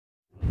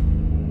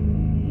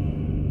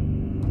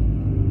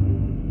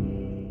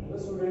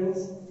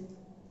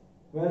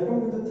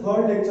Welcome to the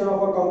third lecture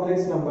of a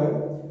complex number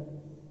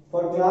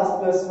for class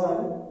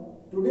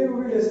 +1. Today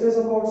we will discuss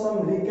about some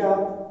recap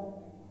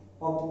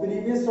of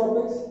previous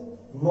topics,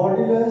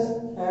 modulus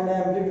and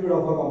amplitude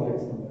of a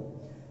complex number.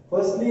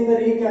 Firstly, in the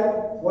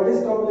recap, what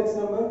is complex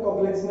number?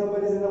 Complex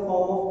number is in the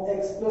form of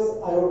x plus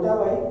iota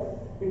y.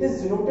 It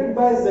is denoted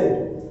by z.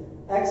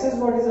 X is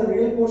what is a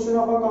real portion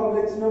of a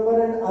complex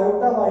number and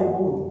iota y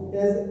both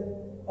is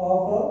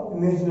of a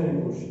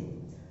imaginary portion.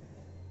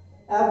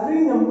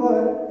 Every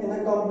number in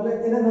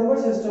a number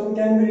system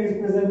can be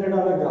represented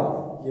on a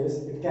graph. Yes,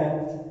 it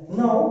can.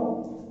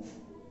 Now,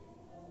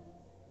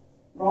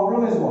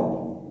 problem is what?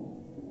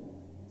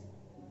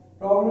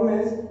 Problem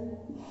is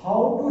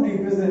how to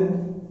represent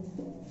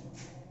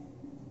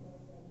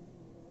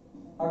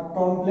a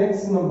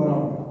complex number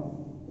on a graph.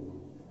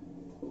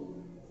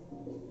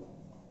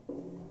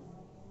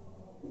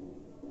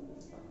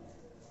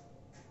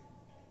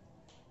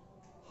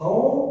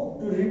 How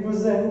to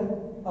represent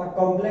a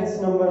complex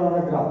number on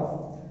a graph.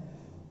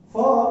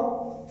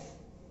 For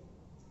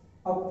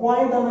a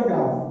point on a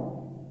graph,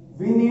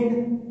 we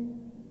need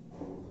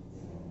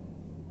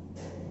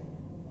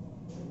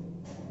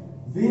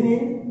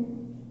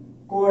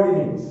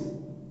coordinates,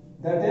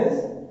 that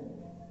is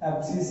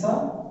abscissa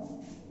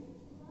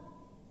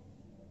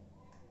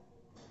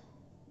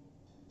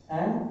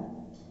and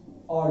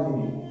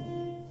ordinate.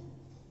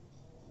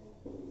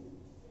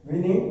 We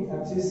need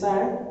abscissa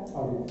and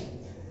ordinate.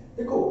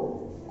 देखो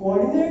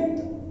coordinate,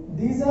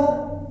 these are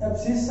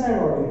abscissa and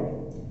ordinate.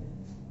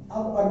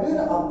 अब अगर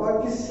आपका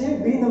किसी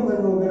भी number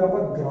में अगर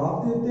आपका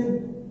graph देते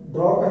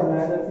ड्रॉ करना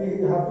है, that we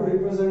have to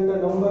represent a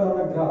number on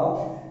a graph,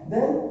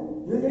 then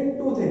you need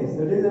two things,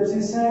 that is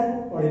abscissa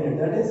and ordinate,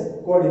 that is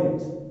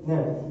coordinates.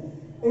 Now,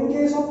 in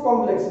case of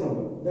complex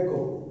number, देखो,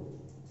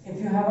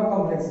 if you have a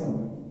complex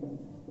number,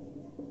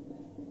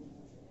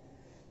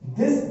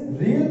 this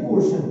real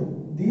portion,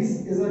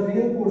 this is a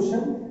real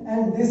portion.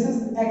 And this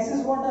is x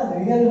is what a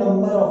real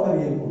number of a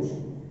real portion,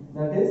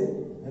 that is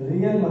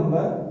real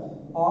number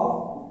of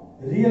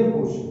real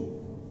portion.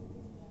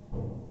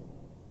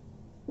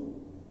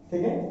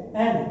 Okay,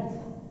 and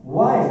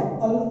y,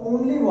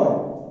 only y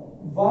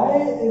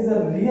is a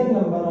real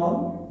number of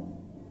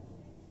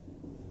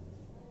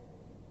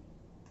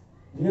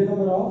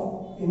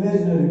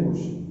imaginary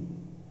portion.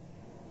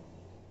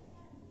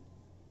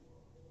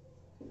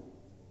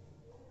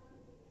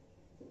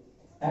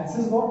 X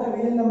is what a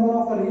real number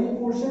of a real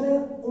portion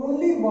and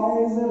only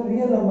y is a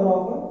real number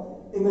of a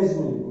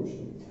imaginary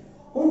portion.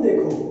 हम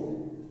देखो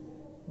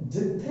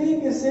जितने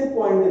किसे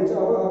point दे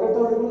अगर तो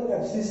आपको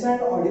abscissa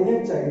and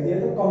ordinate चाहिए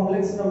तो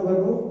complex number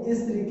को इस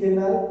तरीके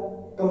नाल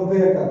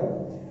कंपेयर करो.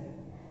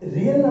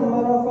 Real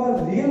number of a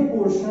real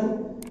portion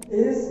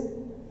is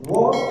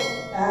work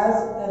as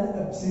an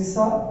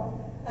abscissa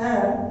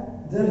and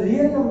the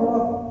real number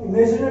of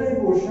imaginary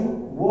portion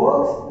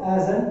works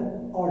as an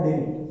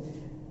ordinate.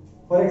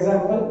 For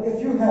example, if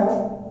you have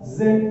z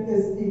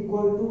is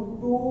equal to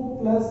 2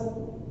 plus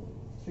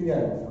 3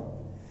 iota,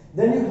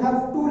 then you have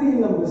two real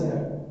numbers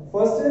here.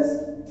 First is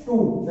 2,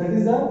 that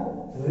is a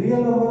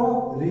real number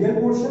of real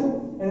portion,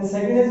 and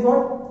second is what?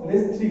 It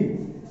is 3,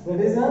 that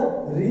is a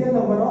real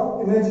number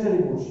of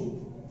imaginary portion.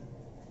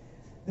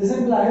 This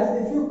implies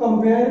if you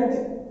compare it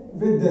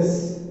with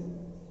this,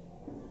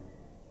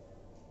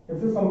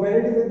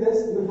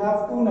 you have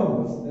two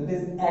numbers, that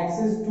is x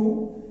is 2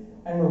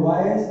 and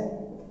y is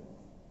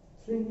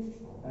 3.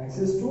 X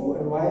is 2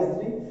 and y is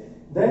 3.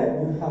 Then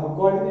you have a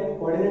coordinate.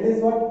 Coordinate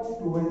is what?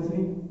 2 and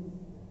 3.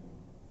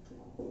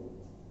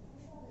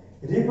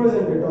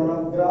 Represent it on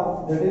a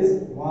graph, that is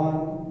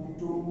 1,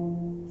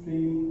 2, 3,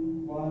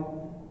 1,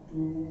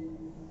 2,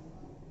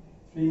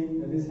 3.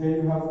 That is here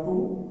you have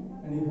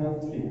 2 and you have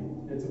 3.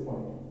 That's a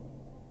point.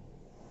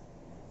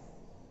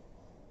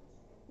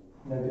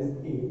 That is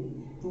A.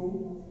 2,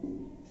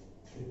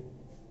 3.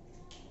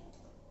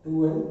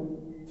 2 and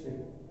 3.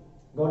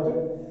 Got it?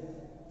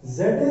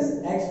 Z is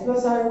x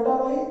plus iota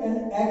y and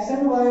x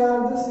and y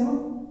are the same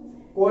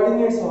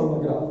coordinates on the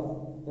graph.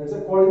 That's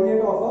a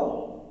coordinate of a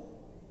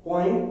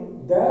point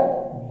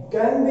that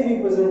can be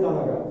represented on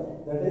a graph.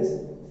 That is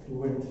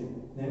 2 and 3.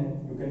 Then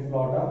you can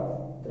plot a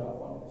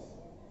graph on this.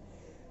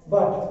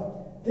 But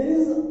there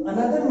is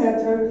another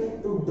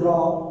method to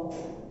draw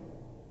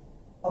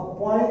a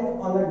point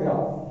on a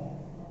graph.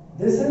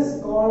 This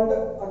is called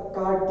a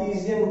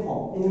Cartesian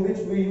form, in which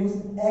we use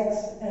x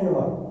and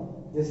y.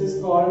 This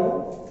is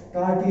called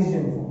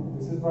Cartesian form.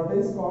 This is what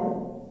is called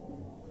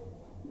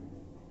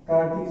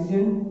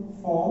Cartesian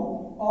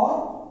form or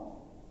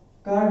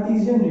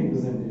Cartesian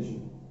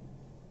representation.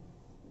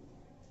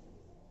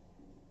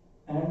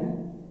 And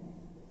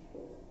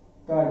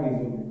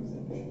Cartesian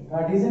representation.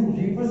 Cartesian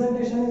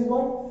representation is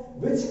what?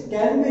 Which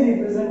can be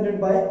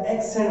represented by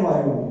x and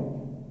y only.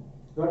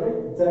 Got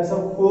it? That's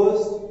a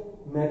first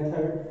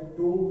method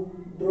to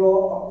draw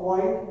a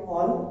point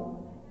on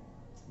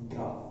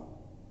graph.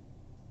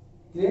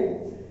 Clear?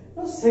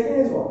 Now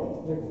second is what?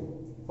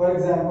 For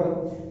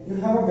example, you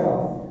have a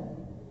graph.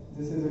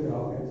 This is a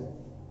graph.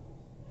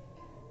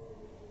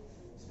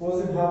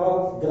 Suppose you have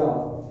a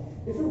graph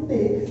If you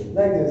take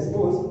like this,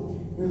 suppose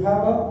you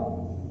have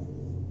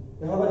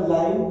a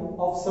line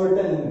of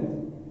certain length.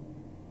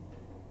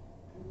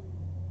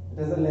 It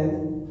has a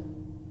length.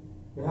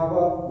 You have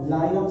a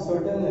line of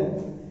certain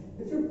length.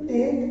 If you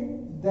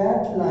take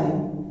that line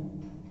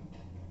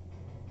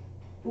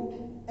to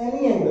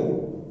any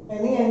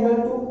angle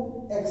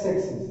to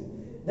x-axis,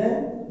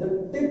 then the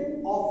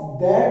tip of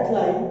that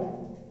line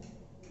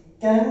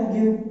can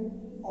give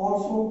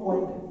also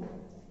point.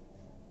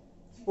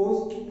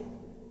 Suppose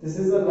this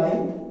is a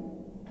line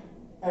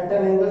at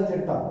an angle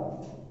theta.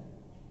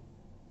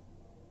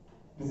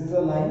 This is a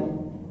line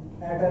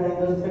at an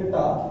angle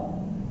theta,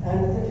 and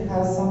it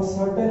has some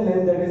certain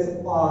length, that is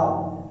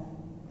r,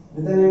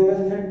 with an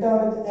angle theta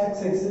with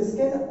x-axis,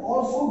 can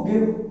also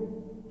give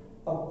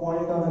a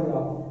point on a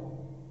graph.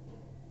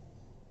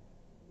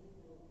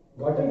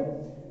 Got it?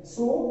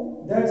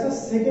 So that's a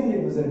second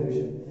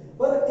representation.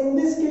 But in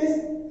this case,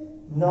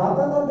 ना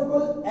तो ਤੁਹਾਡੇ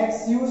ਕੋਲ x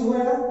use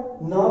होया,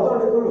 ना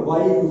ਤੁਹਾਡੇ ਕੋਲ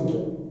y use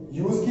होया.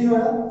 Use की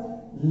होया?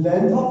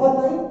 Length of a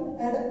line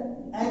and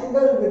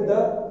angle with the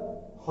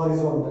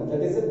horizontal,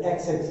 that is the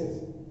x-axis.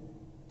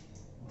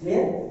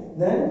 Clear?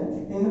 Then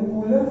in the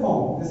polar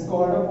form, this is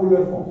called a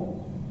polar form.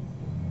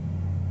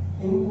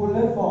 In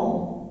polar form,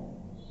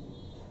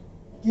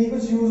 की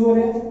कुछ use हो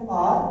रहे हैं,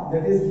 r,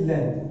 that is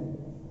length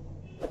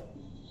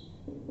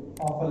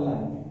of a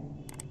line,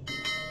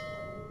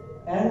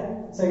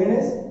 and second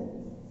is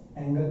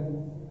angle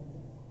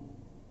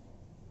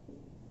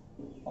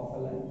of a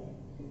line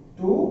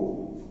to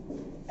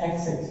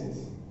x-axis.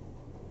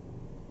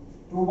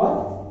 To what?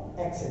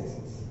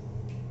 X-axis.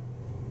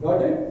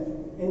 Got it?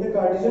 In the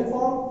Cartesian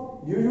form,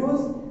 you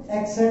use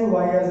x and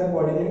y as the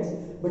coordinates,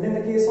 but in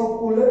the case of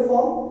polar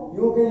form,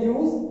 you can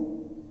use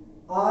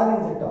r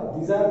and theta.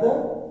 These are the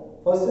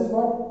first is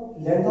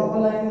what? Length of a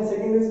line, and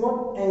second is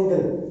what?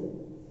 Angle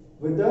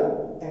with the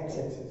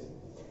x-axis.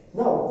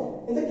 Now,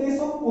 in the case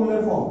of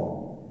polar form,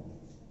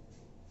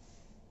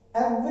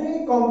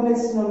 every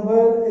complex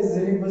number is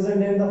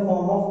represented in the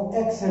form of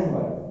x and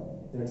y.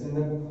 That's in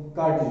the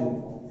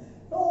Cartesian form.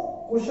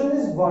 Now, question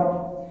is what?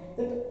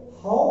 That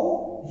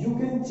how you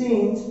can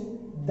change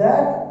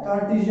that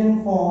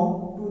Cartesian form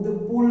to the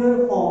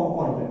polar form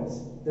contents.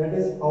 That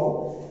is how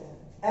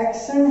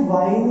x and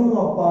y ਨੂੰ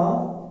ਆਪਾਂ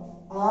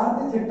r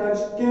ਤੇ theta ਚ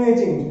ਕਿਵੇਂ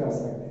change ਕਰ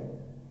ਸਕਦੇ ਹਾਂ.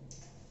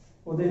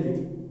 ਉਹਦੇ ਲਈ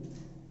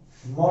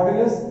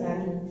modulus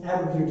and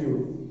amplitude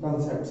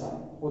concepts are.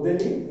 ਉਹਦੇ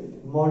ਲਈ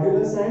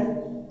modulus and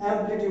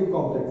amplitude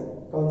complex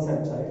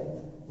concepts are.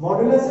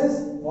 Modulus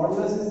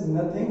is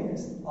nothing,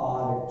 it's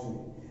r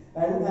actually,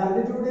 and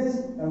amplitude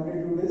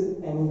is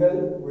angle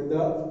with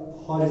the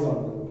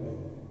horizontal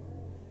plane.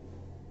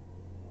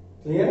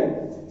 Clear?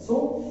 So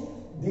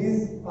these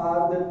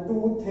are the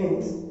two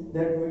things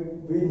that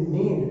we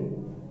need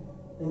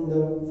in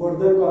the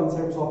further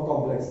concepts of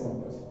complex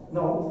numbers.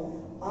 Now,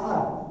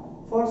 r,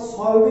 for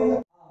solving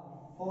r,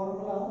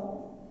 formula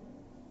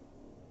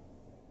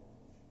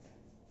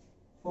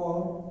for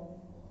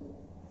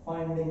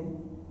finding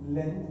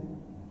length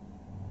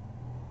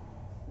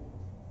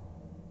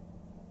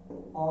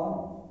or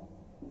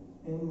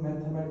in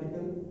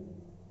mathematical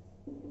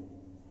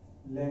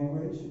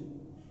language,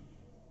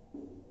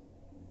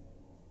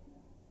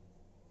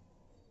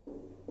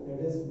 that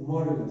is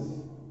modulus.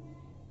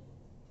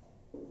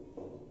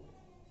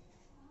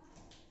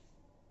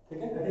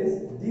 Okay, that is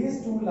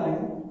these two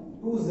lines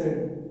 2z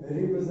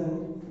represent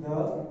the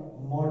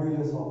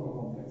modulus of a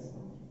complex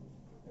number.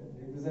 It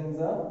represents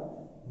the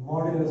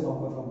modulus of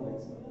a complex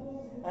number.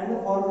 And the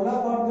formula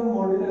for the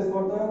modulus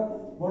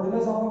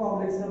of a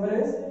complex number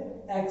is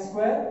x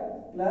square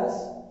plus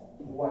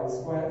y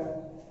square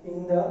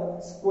in the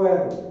square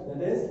root.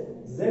 That is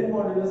z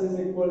modulus is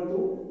equal to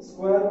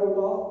square root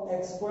of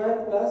x square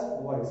plus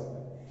y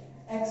square.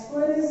 X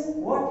square is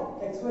what?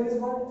 X square is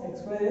what? X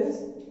square is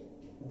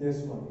this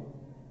one.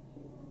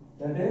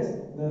 That is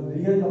the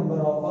real number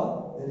of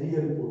a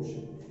real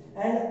portion.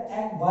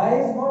 And y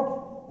is what?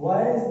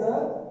 Y is the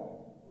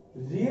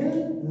real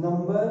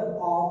number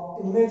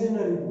of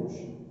imaginary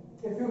portion.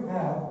 If you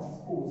have,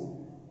 suppose,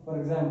 for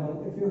example,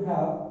 if you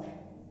have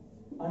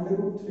under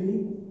root 3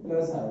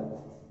 plus iota,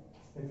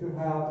 if you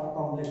have a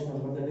complex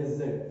number that is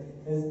z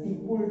is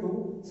equal to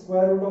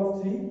square root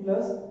of 3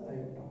 plus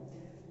iota,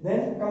 then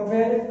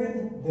compare it with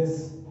this.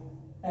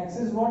 X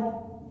is what?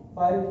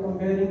 5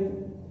 comparing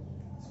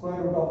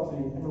square root of 3,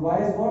 and y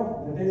is what?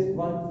 That is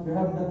 1. You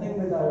have nothing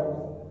with iota.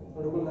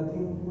 Total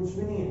nothing, कुछ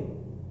भी नहीं है.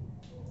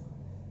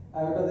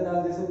 Iota the नाल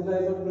this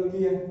implies total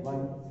की है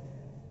 1.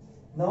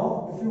 Now,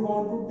 if you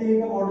want to take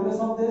a modulus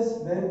of this,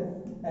 then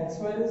x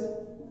square is,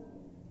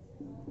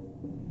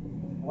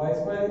 y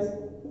square is,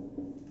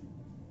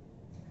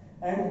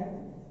 and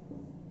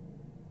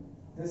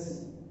this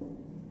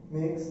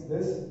makes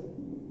this,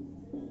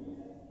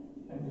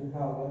 and you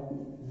have a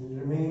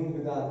remain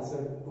with the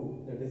answer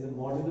 2. That is the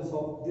modulus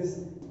of this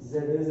z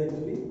is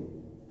actually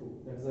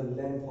 2. That is the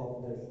length of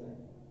this line.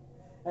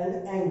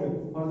 And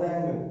angle, for the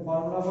angle,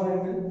 formula for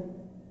angle,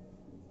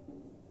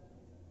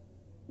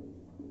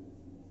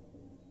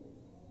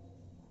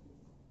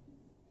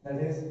 that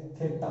is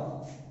theta.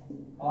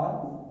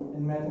 or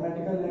in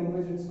mathematical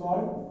language it's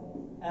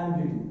called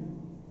amplitude.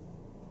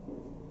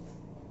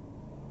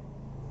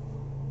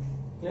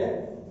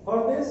 Clear? For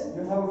this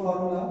you have a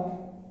formula.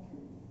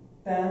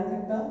 Tan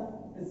theta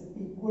is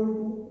equal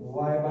to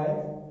y by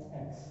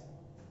x.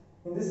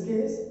 In this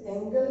case,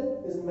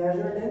 angle is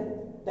measured in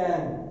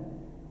tan.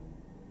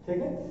 Okay?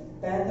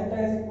 Tan theta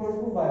is equal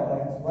to y by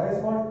x. Y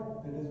is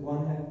what? That is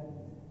 1 half.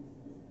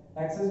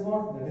 X is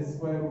what? That is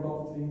square root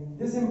of 3.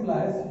 This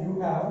implies you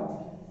have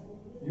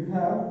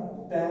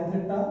tan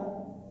theta.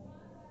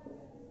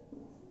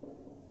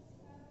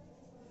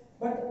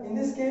 But in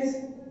this case,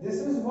 this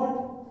is what?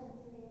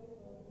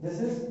 This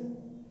is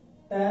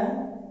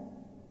tan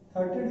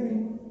 30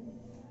 degree.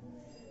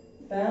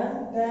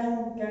 Tan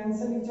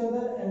cancel each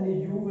other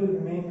and you will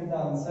remain with the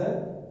answer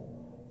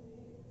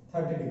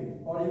 30 degree.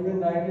 Or you can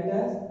write it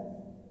as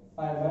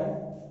pi by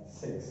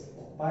 6.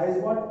 Pi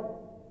is what?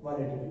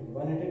 180 degree.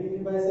 180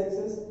 degree by 6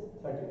 is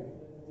 30 degree.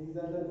 These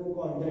are the two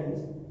contents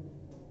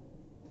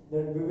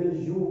that we will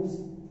use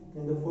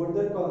in the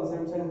further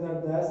concepts, and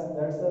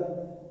that's the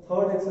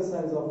third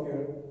exercise of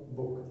your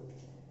book.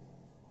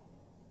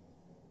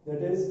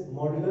 That is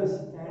modulus,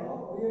 and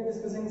we are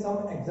discussing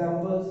some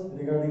examples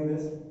regarding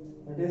this.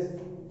 That is,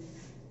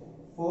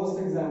 first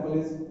example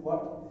is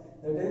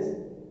what? That is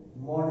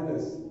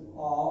modulus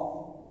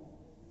of,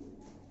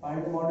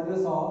 find the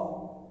modulus of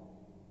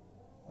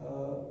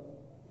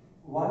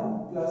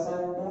 1 plus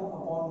iota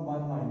upon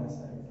 1 minus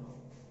iota.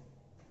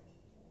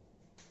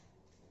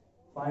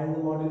 Find the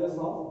modulus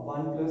of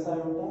 1 plus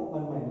iota,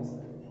 1 minus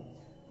iota.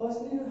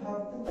 Firstly, you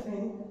have to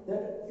think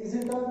that is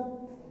it a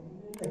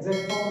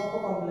exact form of a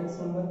complex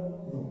number?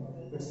 No,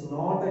 it's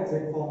not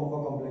exact form of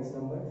a complex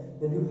number.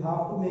 Then you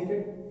have to make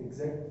it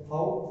exact.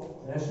 How?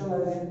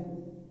 Rationalize it.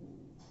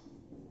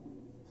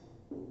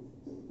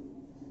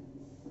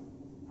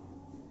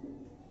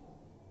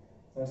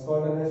 That's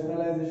called a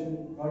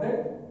rationalization. Got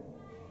it?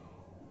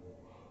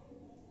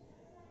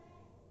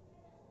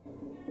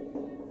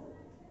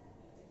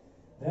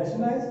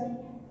 Rationalize,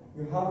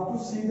 you have to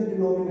see the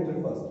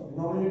denominator first.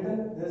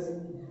 Denominator is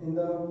in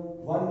the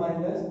 1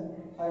 minus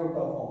iota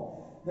form.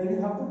 Then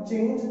you have to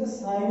change the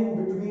sign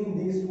between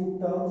these two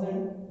terms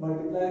and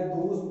multiply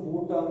those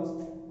both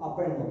terms up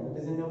and down.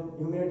 That is in the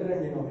numerator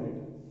and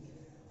denominator.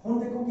 Now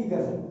देखो की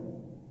करना है.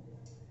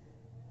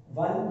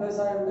 1 plus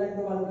iota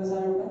into 1 plus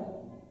iota.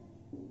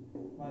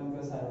 1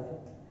 plus iota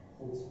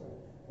whole square.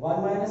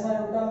 1 minus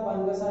iota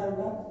 1 plus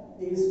iota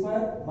a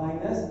square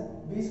minus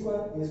b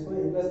square. A square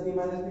a plus b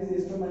minus b is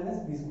a square minus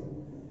b square.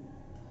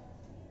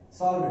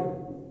 Solve it.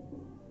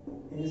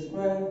 A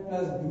square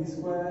plus b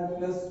square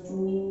plus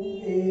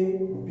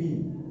 2ab,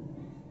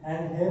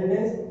 and here it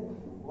is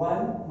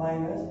 1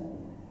 minus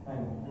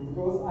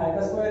because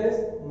iota square is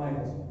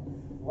minus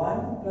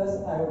 1 plus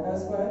iota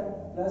square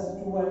plus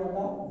 2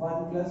 iota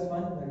 1 plus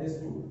 1, that is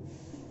 2.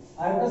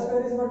 Iota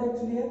square is what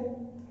actually here?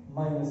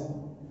 Minus 1.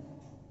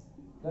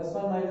 Plus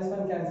 1 minus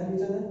 1 cancel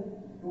each other.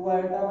 2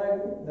 iota by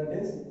 2, that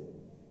is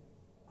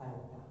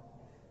iota.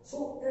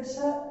 So it's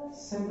a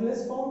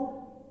simplest form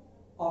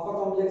of a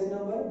complex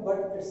number,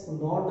 but it's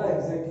not the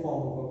exact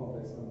form of a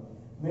complex number.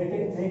 Make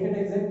it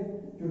exact.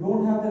 If you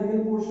don't have the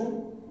real portion,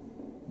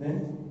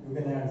 then you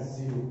can add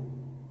 0.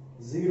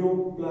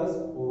 0 plus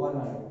 1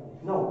 iota.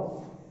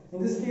 Now,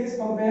 in this case,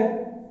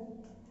 compare.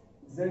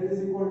 Z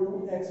is equal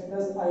to x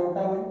plus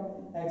iota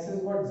y. X is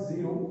what?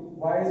 0.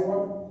 Y is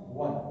what?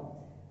 1.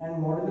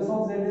 And modulus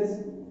of z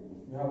is,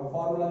 you have a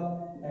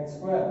formula, x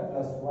square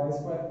plus y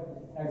square.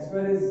 X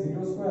square is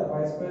 0 square,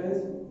 y square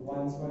is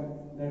 1 square.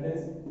 That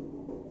is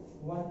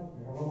 1.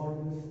 You have a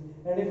modulus.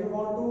 And if you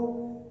want to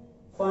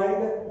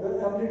find the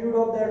amplitude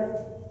of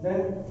that, then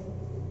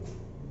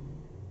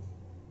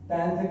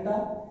tan theta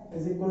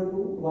is equal to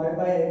y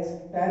by x.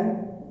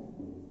 Tan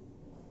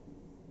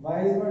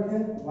y is what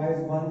here? Y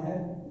is 1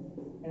 here.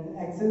 And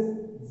x is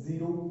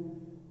 0.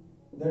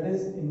 That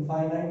is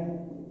infinite.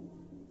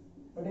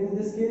 But in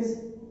this case,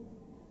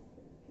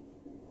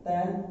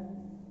 tan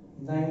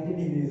 90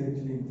 degrees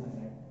actually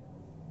infinite.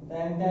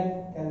 Tan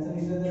cancel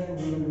each other and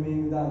we will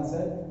remain with the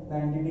answer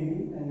 90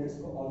 degree, and it's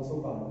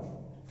also common.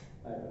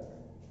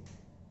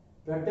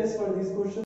 Practice for these questions.